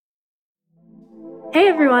Hey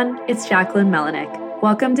everyone, it's Jacqueline Melanik.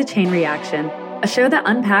 Welcome to Chain Reaction, a show that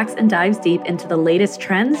unpacks and dives deep into the latest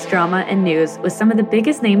trends, drama, and news with some of the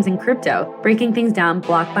biggest names in crypto, breaking things down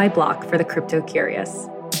block by block for the crypto curious.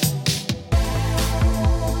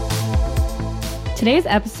 Today's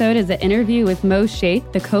episode is an interview with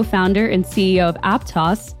Shaikh, the co-founder and CEO of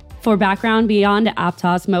Aptos. For background beyond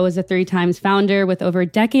Aptos, Mo is a 3-time founder with over a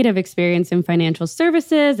decade of experience in financial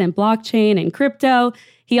services and blockchain and crypto.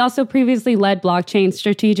 He also previously led blockchain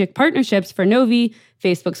strategic partnerships for Novi,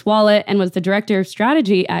 Facebook's wallet, and was the director of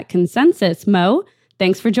strategy at Consensus. Mo,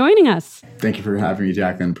 thanks for joining us. Thank you for having me,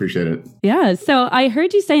 Jacqueline. Appreciate it. Yeah. So I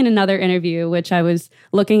heard you say in another interview, which I was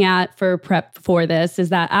looking at for prep for this, is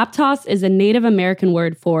that Aptos is a Native American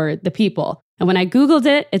word for the people. And when I Googled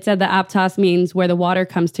it, it said that Aptos means where the water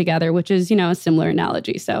comes together, which is, a similar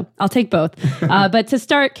analogy. So I'll take both. But to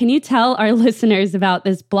start, can you tell our listeners about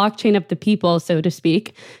this blockchain of the people, so to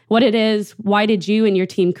speak, what it is? Why did you and your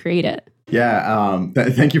team create it? Yeah,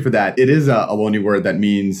 thank you for that. It is a Ohlone word that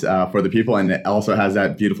means for the people, and it also has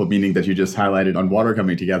that beautiful meaning that you just highlighted on water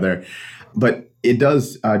coming together. But it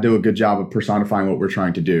does do a good job of personifying what we're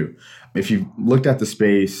trying to do. If you've looked at the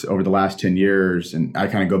space over the last 10 years, and I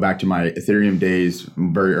kind of go back to my Ethereum days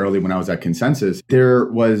very early when I was at Consensus, there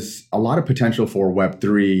was a lot of potential for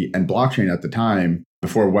Web3 and blockchain at the time,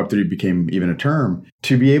 before Web3 became even a term,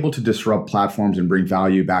 to be able to disrupt platforms and bring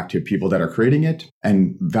value back to people that are creating it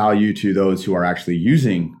and value to those who are actually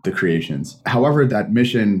using the creations. However, that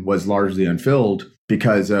mission was largely unfilled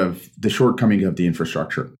because of the shortcoming of the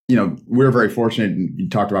infrastructure. We're very fortunate, and you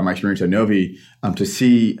talked about my experience at Novi, to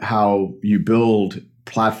see how you build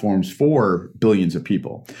platforms for billions of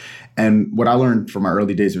people. And what I learned from my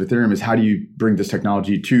early days of Ethereum is how do you bring this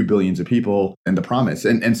technology to billions of people and the promise.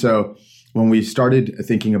 And so when we started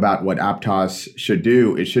thinking about what Aptos should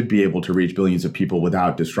do, it should be able to reach billions of people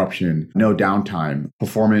without disruption, no downtime,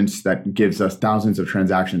 performance that gives us thousands of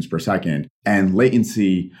transactions per second, and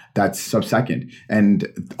latency that's sub-second. And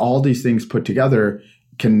all these things put together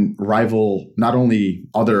can rival not only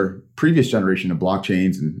other previous generation of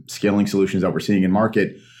blockchains and scaling solutions that we're seeing in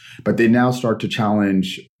market, but they now start to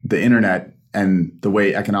challenge the internet and the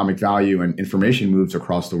way economic value and information moves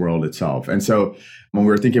across the world itself. And so when we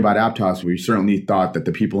were thinking about Aptos, we certainly thought that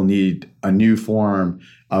the people need a new form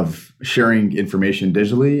of sharing information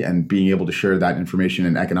digitally and being able to share that information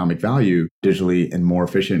and economic value digitally in more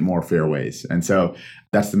efficient, more fair ways. And so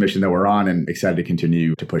that's the mission that we're on, and excited to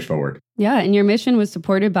continue to push forward. Yeah, and your mission was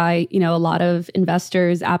supported by, a lot of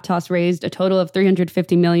investors. Aptos raised a total of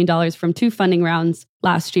 $350 million from 2 funding rounds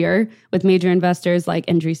last year with major investors like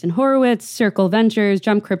Andreessen Horowitz, Circle Ventures,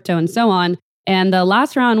 Jump Crypto, and so on. And the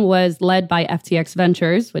last round was led by FTX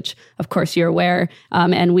Ventures, which, of course, you're aware,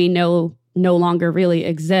 and we know no longer really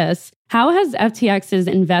exists. How has FTX's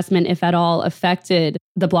investment, if at all, affected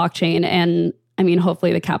the blockchain? And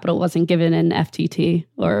hopefully the capital wasn't given in FTT,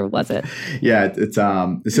 or was it? Yeah, it's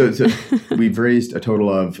so we've raised a total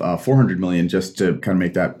of $400 million, just to kind of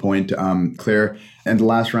make that point clear. And the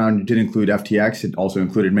last round did include FTX. It also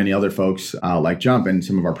included many other folks like Jump, and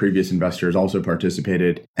some of our previous investors also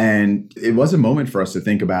participated. And it was a moment for us to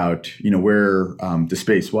think about, where the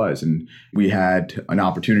space was. And we had an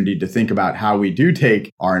opportunity to think about how we do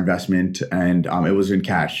take our investment, and it was in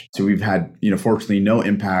cash. So we've had, fortunately, no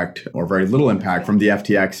impact or very little impact from the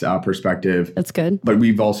FTX perspective. That's good. But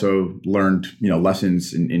we've also learned,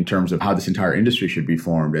 lessons in terms of how this entire industry should be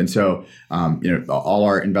formed. And so, all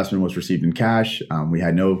our investment was received in cash. We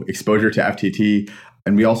had no exposure to FTT,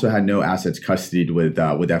 and we also had no assets custodied with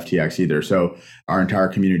FTX either. So our entire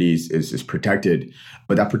community is protected.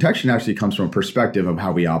 But that protection actually comes from a perspective of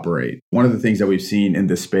how we operate. One of the things that we've seen in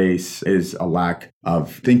this space is a lack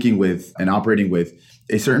of thinking with and operating with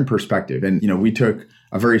a certain perspective. And, we took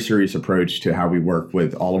a very serious approach to how we work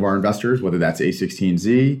with all of our investors, whether that's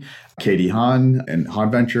A16Z, Katie Han and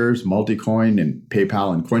Han Ventures, Multicoin, and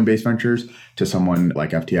PayPal and Coinbase Ventures, to someone like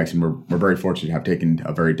FTX. And we're very fortunate to have taken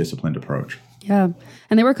a very disciplined approach. Yeah.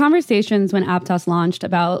 And there were conversations when Aptos launched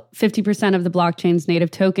about 50% of the blockchain's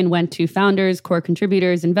native token went to founders, core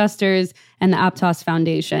contributors, investors, and the Aptos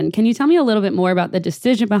Foundation. Can you tell me a little bit more about the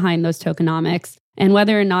decision behind those tokenomics and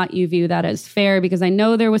whether or not you view that as fair? Because I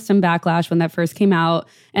know there was some backlash when that first came out.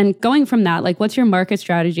 And going from that, what's your market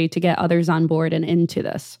strategy to get others on board and into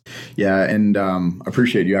this? Yeah, and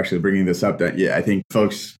appreciate you actually bringing this up. I think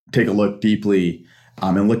folks take a look deeply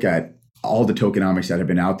and look at all the tokenomics that have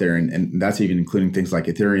been out there, and that's even including things like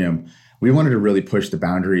Ethereum. We wanted to really push the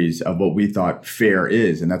boundaries of what we thought fair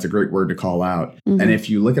is, and that's a great word to call out. Mm-hmm. And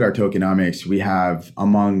if you look at our tokenomics, we have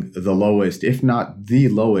among the lowest, if not the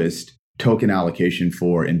lowest, token allocation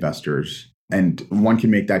for investors. And one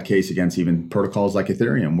can make that case against even protocols like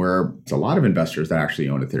Ethereum, where it's a lot of investors that actually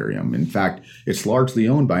own Ethereum. In fact, it's largely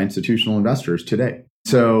owned by institutional investors today.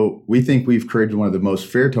 So we think we've created one of the most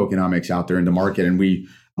fair tokenomics out there in the market, and we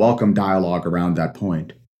welcome dialogue around that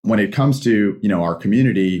point. When it comes to, our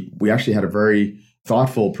community, we actually had a very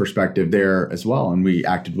thoughtful perspective there as well, and we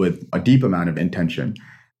acted with a deep amount of intention.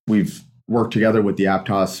 We've worked together with the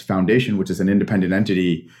Aptos Foundation, which is an independent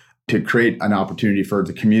entity, to create an opportunity for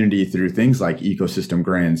the community through things like ecosystem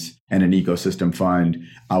grants and an ecosystem fund,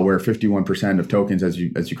 where 51% of tokens, as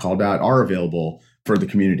you called out, are available for the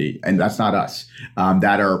community. And that's not us.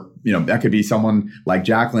 That could be someone like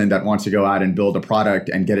Jacqueline that wants to go out and build a product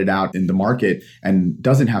and get it out in the market and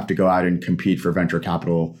doesn't have to go out and compete for venture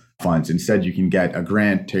capital funds. Instead, you can get a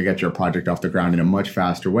grant to get your project off the ground in a much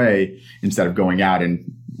faster way instead of going out and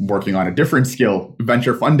working on a different skill,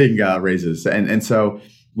 venture funding raises. And so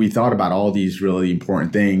we thought about all these really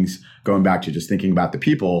important things, going back to just thinking about the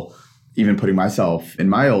people, even putting myself in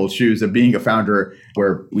my old shoes of being a founder,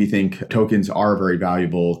 where we think tokens are a very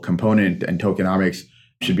valuable component and tokenomics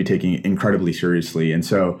should be taken incredibly seriously. And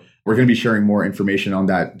so we're going to be sharing more information on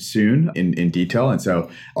that soon in detail. And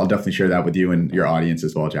so I'll definitely share that with you and your audience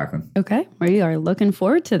as well, Jacqueline. Okay. We are looking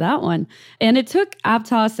forward to that one. And it took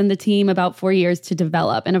Aptos and the team about 4 years to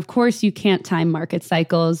develop. And of course, you can't time market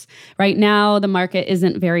cycles. Right now, the market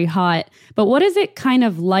isn't very hot. But what is it kind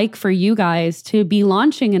of like for you guys to be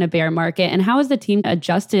launching in a bear market? And how has the team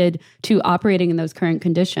adjusted to operating in those current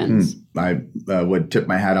conditions? I would tip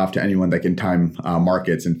my hat off to anyone that can time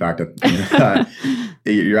markets. In fact,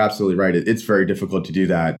 you're absolutely right. It's very difficult to do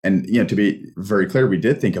that. And to be very clear, we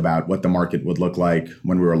did think about what the market would look like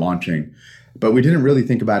when we were launching, but we didn't really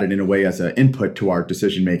think about it in a way as an input to our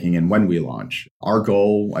decision making and when we launch. Our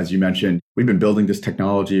goal, as you mentioned, we've been building this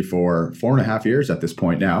technology for 4.5 years at this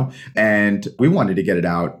point now, and we wanted to get it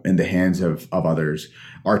out in the hands of others.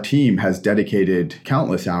 Our team has dedicated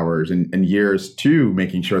countless hours and years to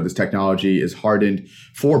making sure this technology is hardened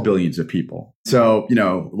for billions of people. So,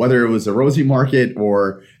 whether it was a rosy market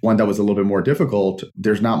or one that was a little bit more difficult,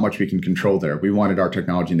 there's not much we can control there. We wanted our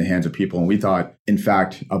technology in the hands of people. And we thought, in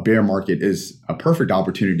fact, a bear market is a perfect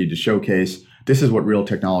opportunity to showcase this is what real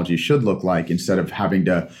technology should look like, instead of having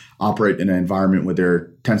to operate in an environment where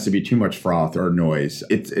there tends to be too much froth or noise.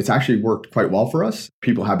 It's actually worked quite well for us.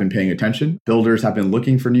 People have been paying attention. Builders have been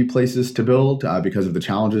looking for new places to build because of the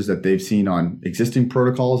challenges that they've seen on existing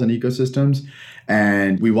protocols and ecosystems.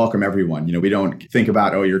 And we welcome everyone. We don't think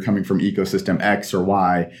about, you're coming from ecosystem X or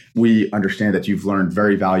Y. We understand that you've learned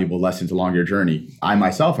very valuable lessons along your journey. I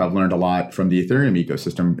myself have learned a lot from the Ethereum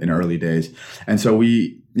ecosystem in early days. And so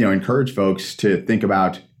we encourage folks to think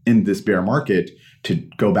about, in this bear market, to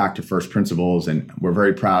go back to first principles. And we're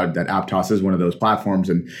very proud that Aptos is one of those platforms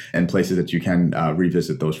and places that you can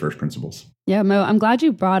revisit those first principles. Yeah, Mo, I'm glad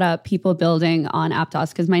you brought up people building on Aptos,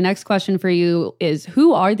 because my next question for you is,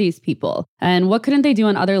 who are these people? And what couldn't they do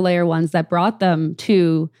on other layer ones that brought them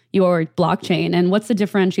to your blockchain? And what's the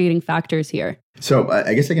differentiating factors here? So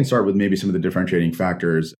I guess I can start with maybe some of the differentiating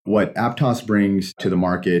factors. What Aptos brings to the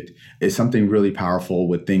market is something really powerful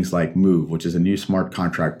with things like Move, which is a new smart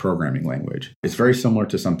contract programming language. It's very similar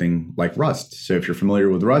to something like Rust. So if you're familiar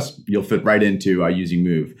with Rust, you'll fit right into using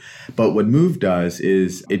Move. But what Move does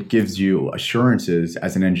is it gives you assurances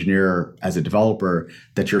as an engineer, as a developer,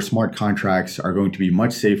 that your smart contracts are going to be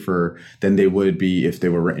much safer than they would be if they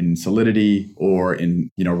were written in Solidity or in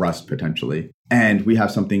Rust potentially. And we have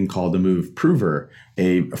something called the Move Prover,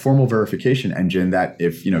 a formal verification engine that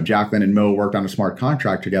if, Jacqueline and Mo worked on a smart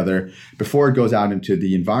contract together, before it goes out into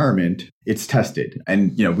the environment, it's tested.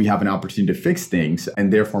 And, we have an opportunity to fix things,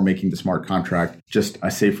 and therefore making the smart contract just a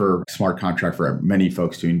safer smart contract for many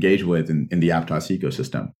folks to engage with in the Aptos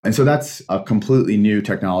ecosystem. And so that's a completely new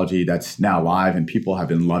technology that's now live, and people have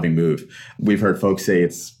been loving Move. We've heard folks say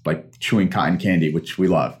it's like chewing cotton candy, which we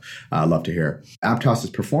love to hear.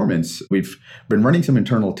 Aptos' performance, we've been running some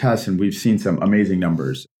internal tests, and we've seen some amazing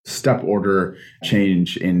numbers. Step order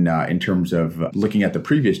change in terms of looking at the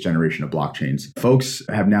previous generation of blockchains. Folks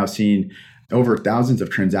have now seen over thousands of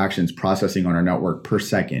transactions processing on our network per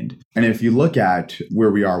second. And if you look at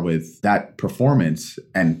where we are with that performance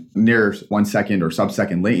and near 1 second or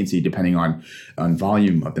sub-second latency, depending on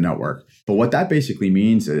volume of the network. But what that basically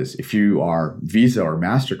means is if you are Visa or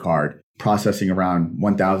MasterCard, processing around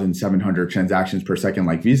 1,700 transactions per second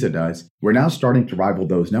like Visa does, we're now starting to rival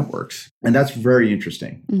those networks. And that's very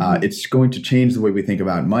interesting. It's going to change the way we think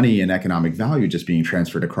about money and economic value just being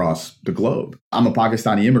transferred across the globe. I'm a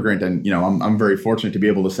Pakistani immigrant, and I'm very fortunate to be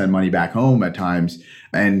able to send money back home at times.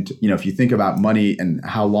 And if you think about money and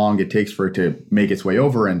how long it takes for it to make its way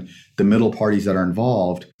over and the middle parties that are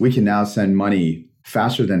involved, we can now send money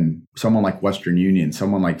faster than someone like Western Union,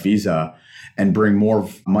 someone like Visa, and bring more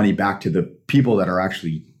money back to the people that are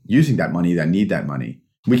actually using that money, that need that money.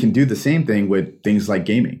 We can do the same thing with things like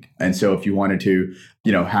gaming. And so if you wanted to,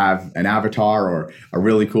 have an avatar or a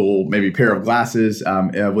really cool, maybe pair of glasses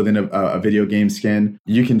within a video game skin,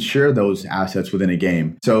 you can share those assets within a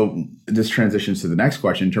game. So this transitions to the next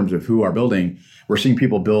question in terms of who are building. We're seeing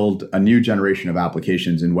people build a new generation of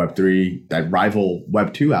applications in Web3 that rival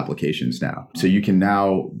Web2 applications now. So you can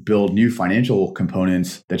now build new financial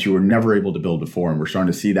components that you were never able to build before. And we're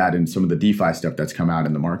starting to see that in some of the DeFi stuff that's come out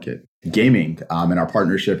in the market. Gaming and our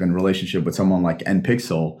partnership and relationship with someone like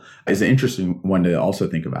NPixel is an interesting one to also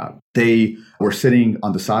think about. They were sitting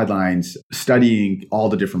on the sidelines studying all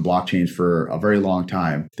the different blockchains for a very long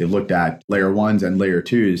time. They looked at layer ones and layer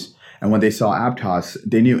twos. And when they saw Aptos,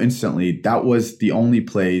 they knew instantly that was the only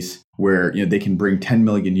place where they can bring 10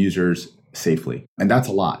 million users safely. And that's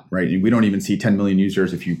a lot, right? And we don't even see 10 million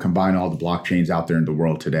users if you combine all the blockchains out there in the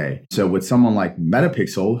world today. So with someone like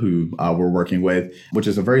Metapixel, who we're working with, which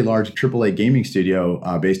is a very large AAA gaming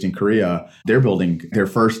studio based in Korea, they're building their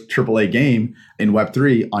first AAA game in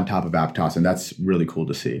Web3 on top of Aptos. And that's really cool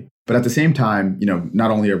to see. But at the same time,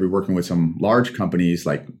 not only are we working with some large companies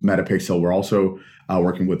like Metapixel, we're also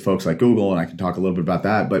working with folks like Google, and I can talk a little bit about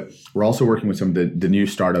that, but we're also working with some of the new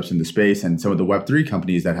startups in the space and some of the Web3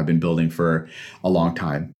 companies that have been building for a long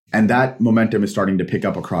time. And that momentum is starting to pick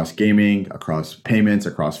up across gaming, across payments,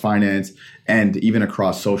 across finance, and even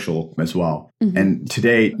across social as well. And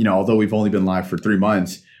today, although we've only been live for 3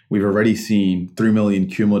 months, we've already seen 3 million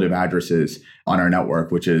cumulative addresses on our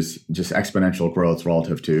network, which is just exponential growth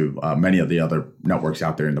relative to many of the other networks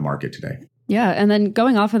out there in the market today. Yeah. And then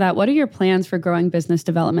going off of that, what are your plans for growing business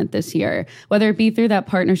development this year? Whether it be through that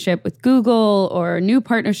partnership with Google or new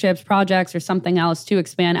partnerships, projects, or something else to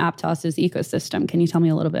expand Aptos' ecosystem. Can you tell me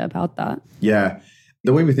a little bit about that? Yeah.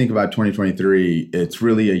 The way we think about 2023, it's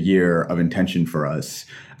really a year of intention for us.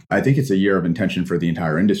 I think it's a year of intention for the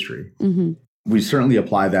entire industry. We certainly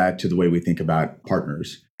apply that to the way we think about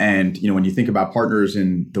partners. And, when you think about partners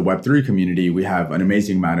in the Web3 community, we have an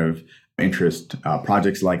amazing amount of interest.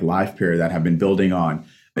 Projects like LivePair that have been building on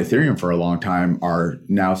Ethereum for a long time are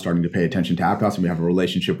now starting to pay attention to Aptos, and we have a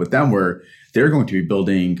relationship with them where they're going to be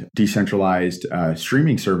building decentralized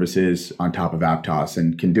streaming services on top of Aptos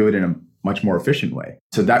and can do it in a much more efficient way.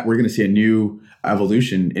 So that we're going to see a new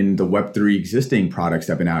evolution in the Web3 existing products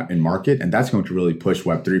that have been out in market, and that's going to really push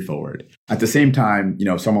Web3 forward. At the same time,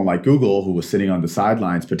 someone like Google, who was sitting on the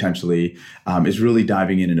sidelines potentially, is really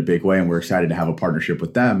diving in a big way, and we're excited to have a partnership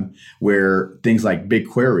with them where things like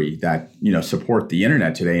BigQuery that support the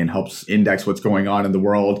internet today and helps index what's going on in the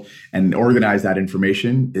world and organize that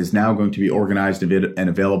information is now going to be organized and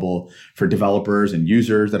available for developers and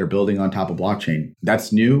users that are building on top of blockchain.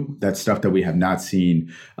 That's new. That's stuff that we have not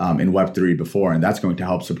seen in Web3 before. And that's going to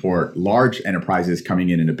help support large enterprises coming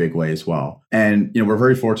in a big way as well. And, we're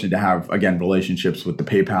very fortunate to have, again, relationships with the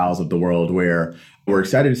PayPals of the world where we're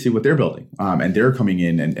excited to see what they're building. And they're coming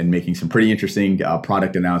in and making some pretty interesting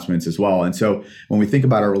product announcements as well. And so when we think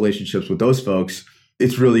about our relationships with those folks,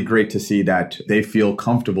 it's really great to see that they feel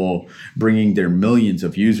comfortable bringing their millions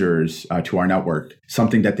of users to our network,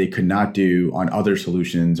 something that they could not do on other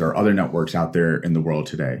solutions or other networks out there in the world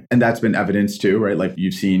today. And that's been evidenced too, right? Like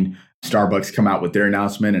you've seen Starbucks come out with their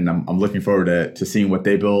announcement, and I'm looking forward to seeing what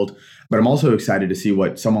they build. But I'm also excited to see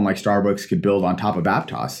what someone like Starbucks could build on top of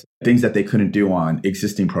Aptos, things that they couldn't do on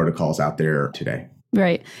existing protocols out there today.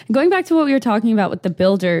 Right. Going back to what we were talking about with the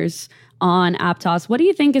builders on Aptos, what do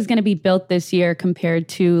you think is going to be built this year compared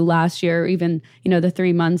to last year, or even, the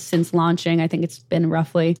 3 months since launching? I think it's been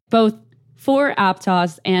roughly both for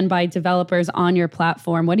Aptos and by developers on your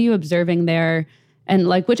platform. What are you observing there? And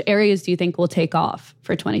which areas do you think will take off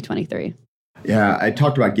for 2023? Yeah, I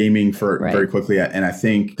talked about gaming very quickly, and I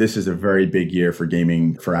think this is a very big year for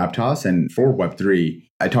gaming for Aptos and for Web3.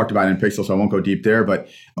 I talked about NPixel, so I won't go deep there, but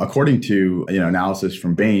according to analysis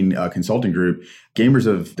from Bain Consulting Group, gamers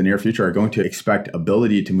of the near future are going to expect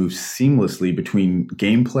ability to move seamlessly between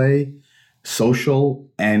gameplay, social,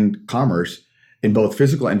 and commerce in both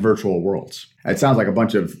physical and virtual worlds. It sounds like a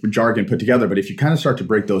bunch of jargon put together, but if you kind of start to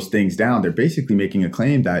break those things down, they're basically making a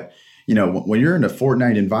claim that when you're in a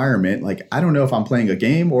Fortnite environment, like, I don't know if I'm playing a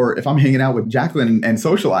game or if I'm hanging out with Jacqueline and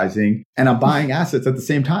socializing and I'm buying assets at the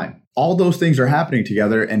same time. All those things are happening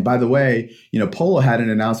together. And by the way, Polo had an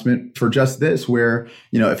announcement for just this where,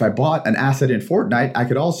 if I bought an asset in Fortnite, I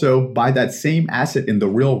could also buy that same asset in the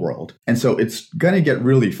real world. And so it's going to get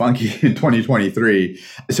really funky in 2023.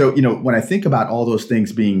 So, when I think about all those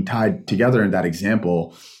things being tied together in that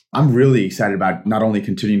example, I'm really excited about not only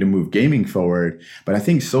continuing to move gaming forward, but I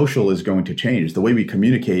think social is going to change. The way we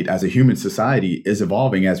communicate as a human society is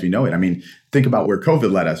evolving as we know it. I mean, think about where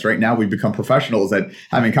COVID led us. Right now, we've become professionals at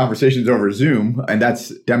having conversations over Zoom, and that's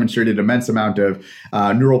demonstrated an immense amount of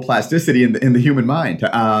neural plasticity in the human mind.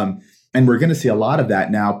 And we're going to see a lot of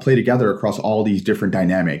that now play together across all these different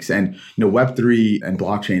dynamics. And, Web3 and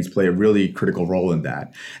blockchains play a really critical role in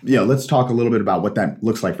that. Let's talk a little bit about what that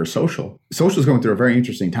looks like for social. Social is going through a very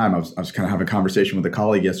interesting time. I was kind of having a conversation with a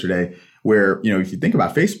colleague yesterday where, if you think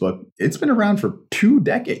about Facebook, it's been around for 2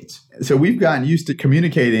 decades. So we've gotten used to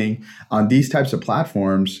communicating on these types of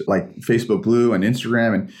platforms like Facebook Blue and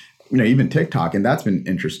Instagram and even TikTok, and that's been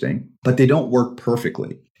interesting, but they don't work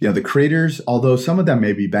perfectly. The creators, although some of them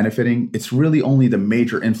may be benefiting, it's really only the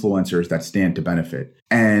major influencers that stand to benefit.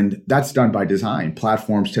 And that's done by design.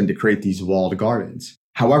 Platforms tend to create these walled gardens.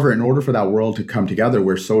 However, in order for that world to come together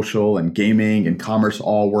where social and gaming and commerce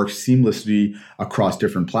all work seamlessly across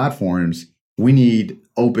different platforms, we need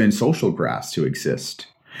open social graphs to exist.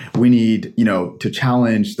 We need, to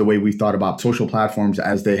challenge the way we thought about social platforms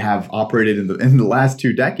as they have operated in the last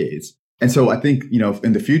 2 decades. And so I think,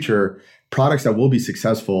 in the future, products that will be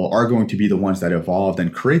successful are going to be the ones that evolved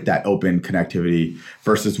and create that open connectivity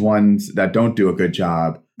versus ones that don't do a good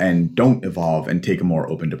job and don't evolve and take a more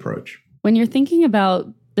open approach. When you're thinking about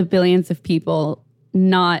the billions of people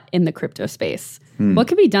not in the crypto space, what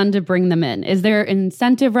could be done to bring them in? Is there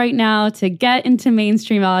incentive right now to get into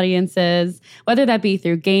mainstream audiences, whether that be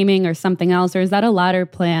through gaming or something else, or is that a later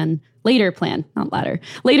plan for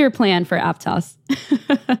Aptos?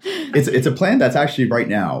 It's a plan that's actually right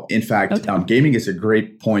now. In fact, okay. Gaming is a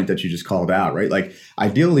great point that you just called out, right? Like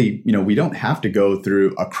ideally, we don't have to go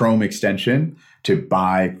through a Chrome extension to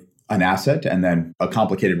buy an asset and then a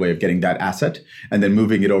complicated way of getting that asset and then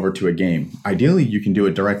moving it over to a game. Ideally, you can do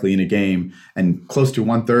it directly in a game, and close to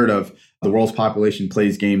 1/3 of the world's population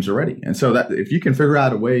plays games already. And so that if you can figure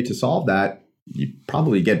out a way to solve that, you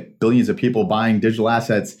probably get billions of people buying digital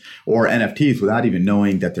assets or NFTs without even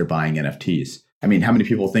knowing that they're buying NFTs. I mean, how many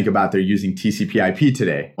people think about they're using TCP/IP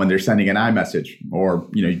today when they're sending an iMessage or,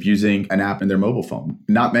 using an app in their mobile phone?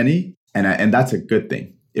 Not many. And that's a good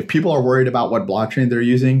thing. If people are worried about what blockchain they're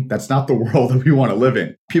using, that's not the world that we want to live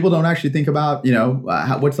in. People don't actually think about,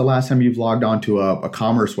 what's the last time you've logged onto a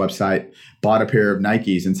commerce website, bought a pair of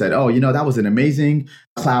Nikes and said, oh, that was an amazing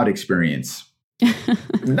cloud experience.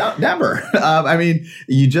 No, never.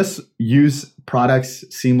 You just use products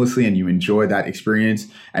seamlessly and you enjoy that experience.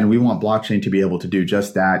 And we want blockchain to be able to do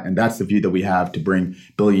just that. And that's the view that we have to bring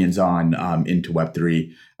billions on into Web3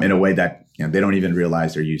 in a way that they don't even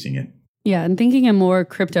realize they're using it. Yeah, and thinking a more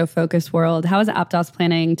crypto-focused world, how is Aptos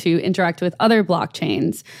planning to interact with other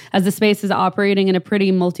blockchains? As the space is operating in a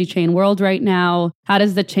pretty multi-chain world right now, how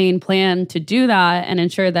does the chain plan to do that and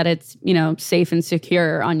ensure that it's, safe and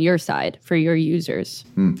secure on your side for your users?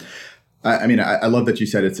 I love that you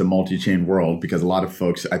said it's a multi-chain world, because a lot of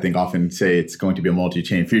folks, I think, often say it's going to be a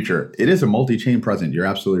multi-chain future. It is a multi-chain present. You're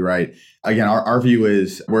absolutely right. Again, our view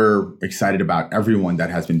is we're excited about everyone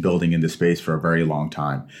that has been building in this space for a very long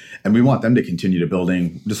time. And we want them to continue to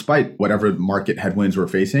building despite whatever market headwinds we're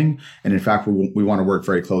facing. And in fact, we want to work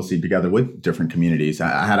very closely together with different communities.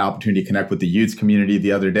 I had an opportunity to connect with the youth community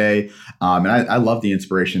the other day. And I love the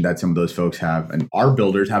inspiration that some of those folks have. And our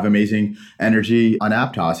builders have amazing energy on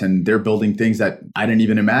Aptos, and they're building things that I didn't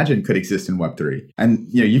even imagine could exist in Web3. And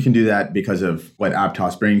you can do that because of what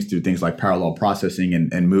Aptos brings through things like parallel processing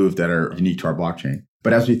and Move that are unique to our blockchain.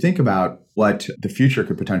 But as we think about what the future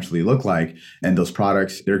could potentially look like and those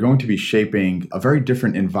products, they're going to be shaping a very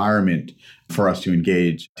different environment for us to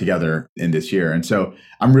engage together in this year. And so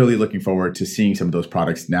I'm really looking forward to seeing some of those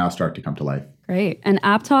products now start to come to life. Great. And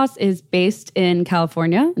Aptos is based in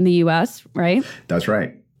California in the US, right? That's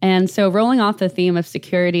right. And so rolling off the theme of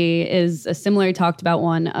security is a similarly talked about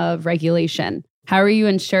one of regulation. How are you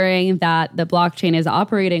ensuring that the blockchain is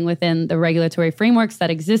operating within the regulatory frameworks that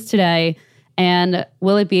exist today? And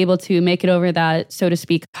will it be able to make it over that, so to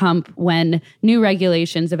speak, hump when new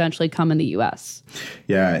regulations eventually come in the US?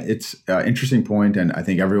 Yeah, it's an interesting point. And I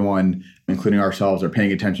think everyone, including ourselves, are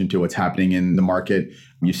paying attention to what's happening in the market.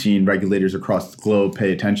 You've seen regulators across the globe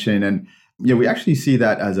pay attention. And we actually see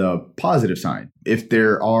that as a positive sign. If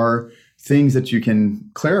there are things that you can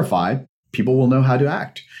clarify, people will know how to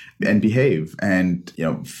act and behave. And,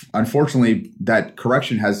 unfortunately, that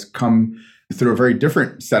correction has come through a very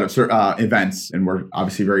different set of events. And we're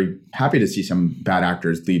obviously very happy to see some bad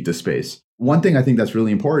actors leave the space. One thing I think that's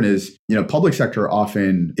really important is, public sector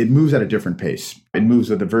often, it moves at a different pace. It moves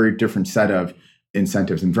with a very different set of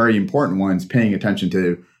incentives and very important ones, paying attention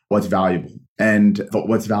to what's valuable and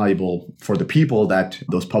what's valuable for the people that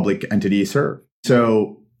those public entities serve.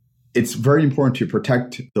 So it's very important to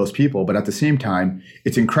protect those people, but at the same time,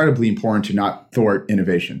 it's incredibly important to not thwart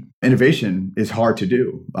innovation. Innovation is hard to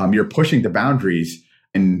do. You're pushing the boundaries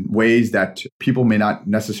in ways that people may not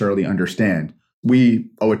necessarily understand. We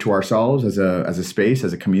owe it to ourselves as a space,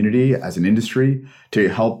 as a community, as an industry to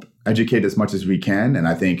help educate as much as we can. And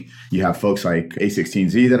I think you have folks like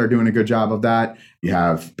A16Z that are doing a good job of that. You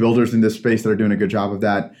have builders in this space that are doing a good job of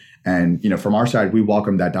that. And, from our side, we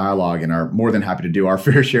welcome that dialogue and are more than happy to do our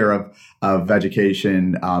fair share of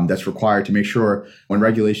education that's required to make sure when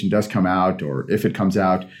regulation does come out, or if it comes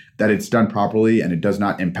out, that it's done properly and it does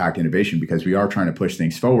not impact innovation, because we are trying to push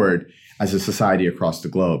things forward as a society across the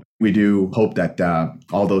globe. We do hope that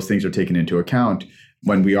all those things are taken into account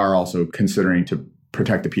when we are also considering to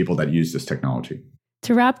protect the people that use this technology.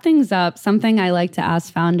 To wrap things up, something I like to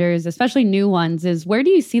ask founders, especially new ones, is where do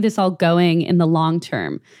you see this all going in the long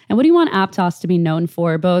term? And what do you want Aptos to be known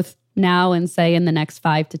for, both now and say in the next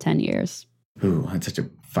 5 to 10 years? Ooh, that's such a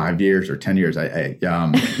 5 years or 10 years.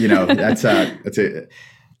 That's a.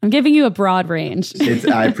 I'm giving you a broad range.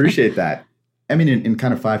 I appreciate that. I mean, in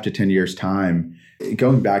kind of 5 to 10 years' time,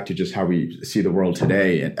 going back to just how we see the world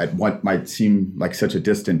today at what might seem like such a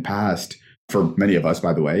distant past for many of us,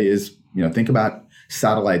 by the way, is, think about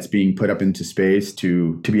satellites being put up into space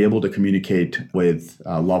to be able to communicate with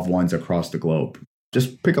loved ones across the globe.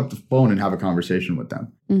 Just pick up the phone and have a conversation with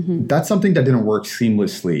them. Mm-hmm. That's something that didn't work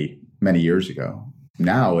seamlessly many years ago.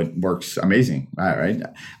 Now it works amazing, right?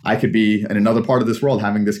 I could be in another part of this world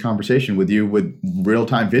having this conversation with you with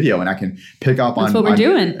real-time video, and I can pick up on... That's what we're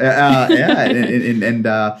doing. And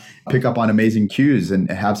pick up on amazing cues and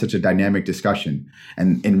have such a dynamic discussion.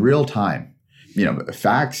 And in real time,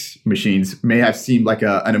 fax machines may have seemed like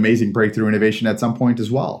an amazing breakthrough innovation at some point as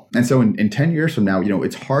well. And so in 10 years from now,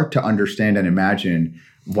 it's hard to understand and imagine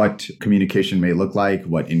what communication may look like,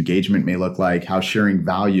 what engagement may look like, how sharing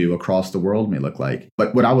value across the world may look like.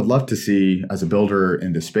 But what I would love to see as a builder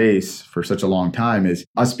in the space for such a long time is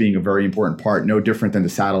us being a very important part, no different than the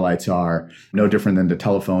satellites are, no different than the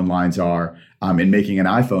telephone lines are, in making an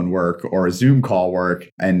iPhone work or a Zoom call work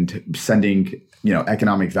and sending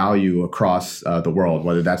economic value across the world,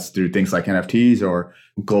 whether that's through things like NFTs or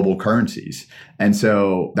global currencies. And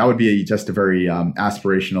so that would be just a very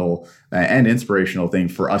aspirational and inspirational thing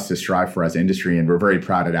for us to strive for as an industry. And we're very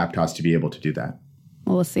proud at Aptos to be able to do that.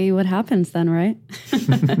 Well, we'll see what happens then, right?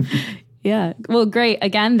 Yeah. Well, great.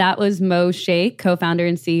 Again, that was Mo Shaikh, co-founder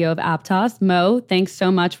and CEO of Aptos. Mo, thanks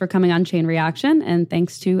so much for coming on Chain Reaction. And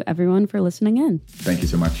thanks to everyone for listening in. Thank you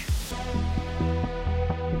so much.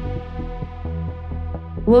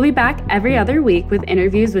 We'll be back every other week with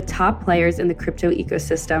interviews with top players in the crypto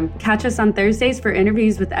ecosystem. Catch us on Thursdays for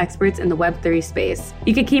interviews with experts in the Web3 space.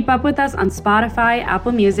 You can keep up with us on Spotify,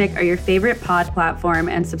 Apple Music, or your favorite pod platform,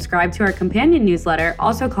 and subscribe to our companion newsletter,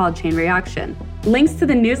 also called Chain Reaction. Links to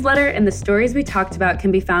the newsletter and the stories we talked about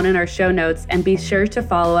can be found in our show notes, and be sure to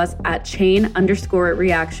follow us at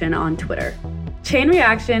chain_reaction on Twitter. Chain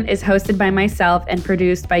Reaction is hosted by myself and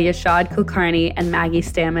produced by Yashad Kulkarni and Maggie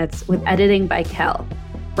Stamets, with editing by Kel.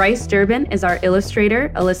 Bryce Durbin is our illustrator,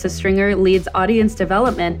 Alyssa Stringer leads audience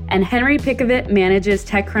development, and Henry Pickavit manages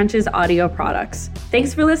TechCrunch's audio products.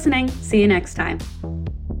 Thanks for listening. See you next time.